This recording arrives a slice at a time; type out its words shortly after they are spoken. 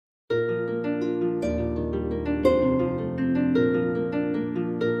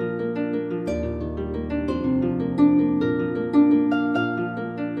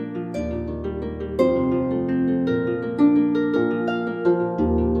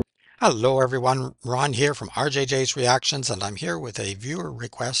Hello everyone, Ron here from RJJ's Reactions, and I'm here with a viewer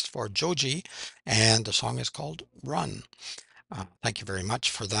request for Joji, and the song is called Run. Thank you very much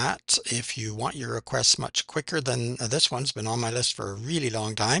for that. If you want your requests much quicker than this one's been on my list for a really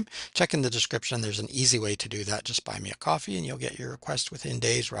long time, check in the description. There's an easy way to do that. Just buy me a coffee and you'll get your request within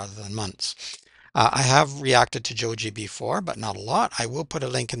days rather than months. I have reacted to Joji before, but not a lot. I will put a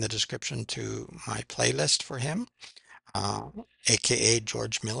link in the description to my playlist for him, aka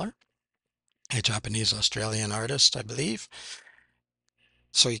George Miller, a Japanese Australian artist, I believe.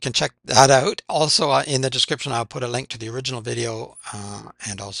 So you can check that out. Also, in the description, I'll put a link to the original video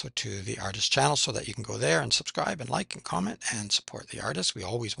and also to the artist channel so that you can go there and subscribe and like and comment and support the artist. We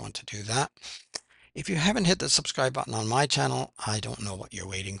always want to do that. If you haven't hit the subscribe button on my channel, I don't know what you're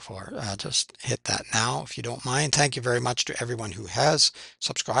waiting for. Just hit that now if you don't mind. Thank you very much to everyone who has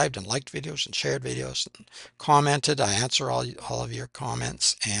subscribed and liked videos and shared videos and commented. I answer all of your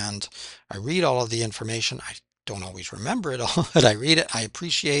comments and I read all of the information. I don't always remember it all, but I read it, I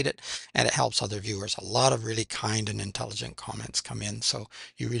appreciate it, and it helps other viewers. A lot of really kind and intelligent comments come in, so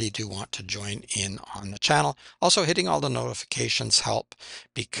you really do want to join in on the channel. Also, hitting all the notifications help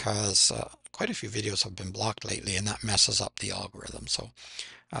because quite a few videos have been blocked lately and that messes up the algorithm. So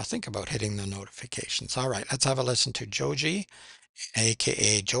think about hitting the notifications. All right, let's have a listen to Joji,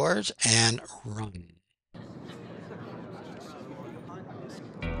 aka George, and Run.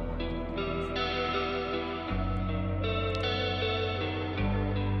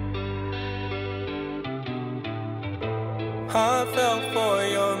 I fell for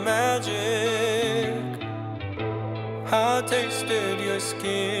your magic. I tasted your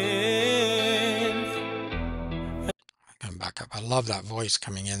skin. Come back up. I love that voice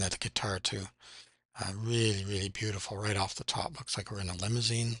coming in at the guitar too. Really, really beautiful right off the top. Looks like we're in a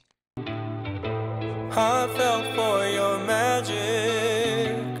limousine. I fell for your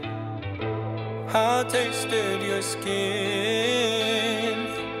magic. I tasted your skin.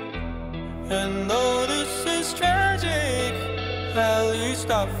 And though this is tragic, at least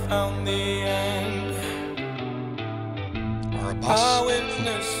I found the end. Or a bus. I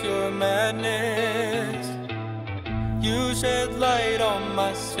witnessed your madness. You shed light on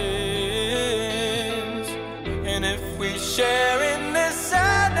my sins. And if we share in this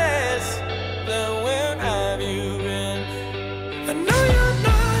sadness, then where have you been? I know you're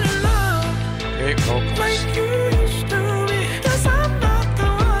not alone. Great vocals. Like you used to be, 'cause I'm not the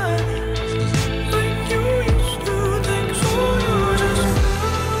one. Like you used to think, so you just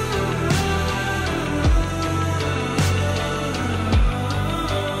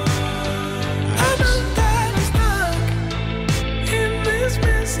I know that I'm stuck in this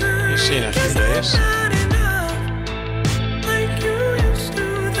misery. You've seen it a few days. Not enough. Like you used to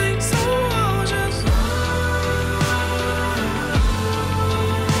think, so I'll just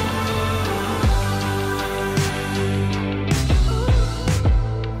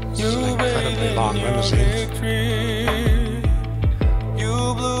Incredibly long limousine. You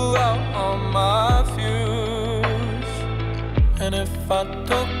blew out on my fuse. And if I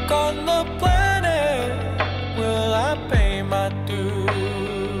took on the planet, will I pay my dues?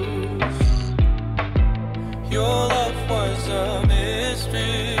 Your love was a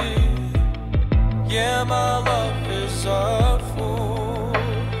mystery. Yeah, my love is a fool.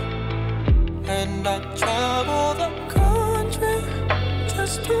 And I travel the country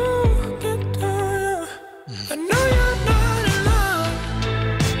just to get to you. I know you're not alone,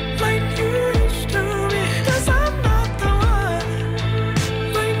 like you used to be, 'cause I'm not the one,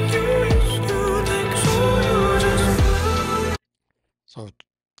 like you used to think, so you just So it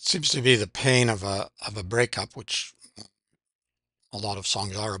seems to be the pain of a breakup, which a lot of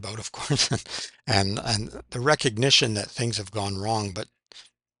songs are about, of course, and the recognition that things have gone wrong, but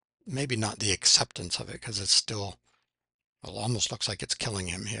maybe not the acceptance of it, because it's still, well, almost looks like it's killing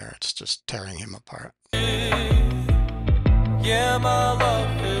him here. It's just tearing him apart. yeah, my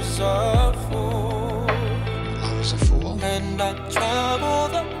love is a fool. Love is a fool. And I travel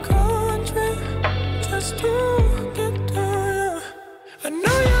the country just to get to you. I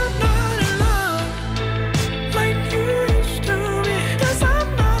know you're not alone, like you used to be, 'cause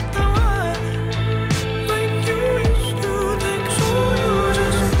I'm not the one, like you used to think, so you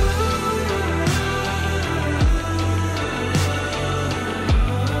just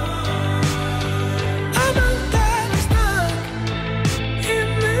I know that I'm stuck in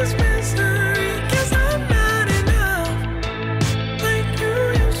this misery, 'cause I'm not enough, like you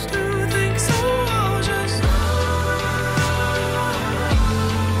used to think, so I'll just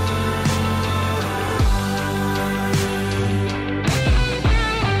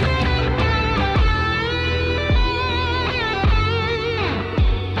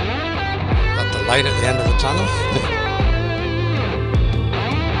light at the end of the tunnel.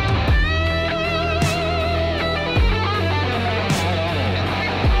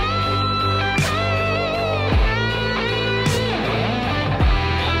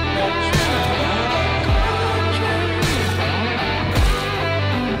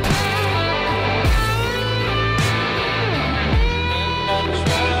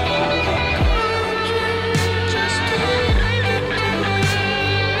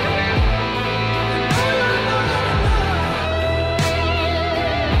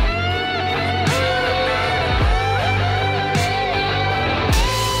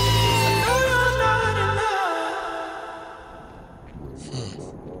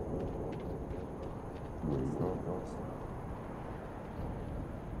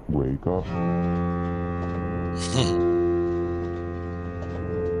 Wake up.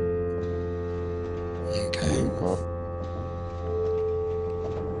 Okay. Wake up.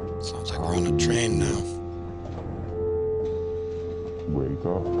 Sounds like we're on a train now. Wake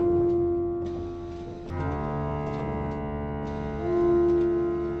up.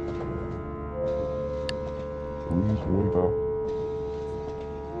 Please wake up.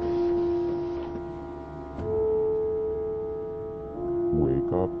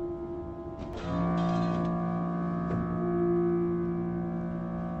 Wake up.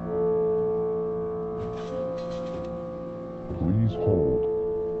 Please hold.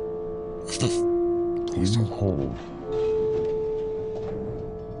 Please hold.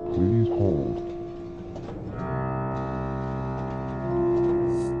 Please hold.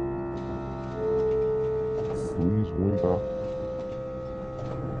 Please wake up.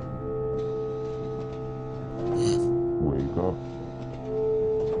 Wake up.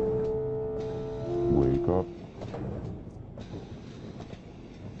 Wake up.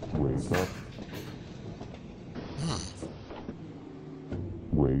 Wake up.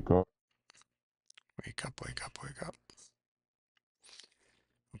 Wake up. Wake up, wake up, wake up.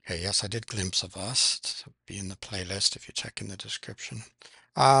 Okay, yes, I did glimpse of us. To be in the playlist if you check in the description.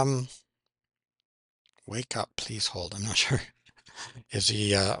 Um, Wake up, please hold. I'm not sure. Is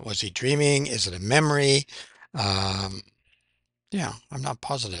he was he dreaming? Is it a memory? Um, yeah, I'm not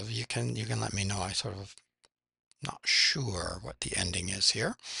positive. You can let me know. I sort of not sure what the ending is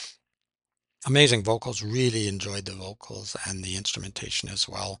here. Amazing vocals, really enjoyed the vocals and the instrumentation as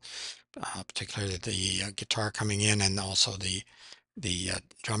well, particularly the guitar coming in and also the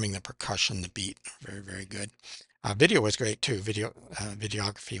drumming, the percussion, the beat, very, very good. Video was great too.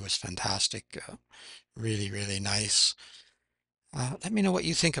 Videography was fantastic. Really, really nice. Let me know what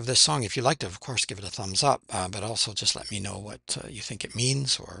you think of this song. If you liked it, of course, give it a thumbs up, but also just let me know what you think it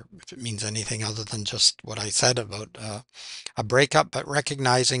means, or if it means anything other than just what I said about a breakup, but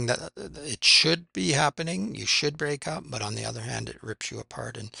recognizing that it should be happening. You should break up, but on the other hand, it rips you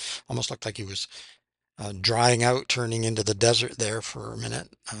apart and almost looked like he was drying out, turning into the desert there for a minute,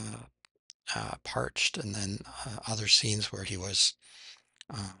 parched, and then other scenes where he was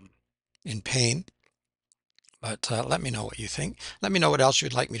um, in pain. But let me know what you think. Let me know what else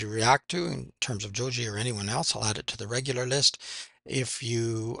you'd like me to react to in terms of Joji or anyone else. I'll add it to the regular list. If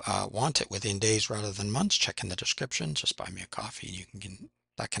you want it within days rather than months, check in the description. Just buy me a coffee and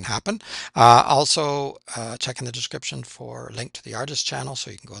that can happen. Also, check in the description for a link to the artist channel so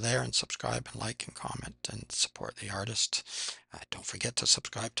you can go there and subscribe and like and comment and support the artist. Don't forget to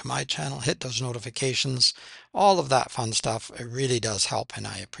subscribe to my channel, hit those notifications, all of that fun stuff. It really does help and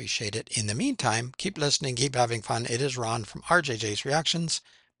I appreciate it. In the meantime, keep listening, keep having fun. It is Ron from RJJ's Reactions.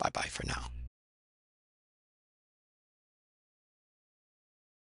 Bye bye for now.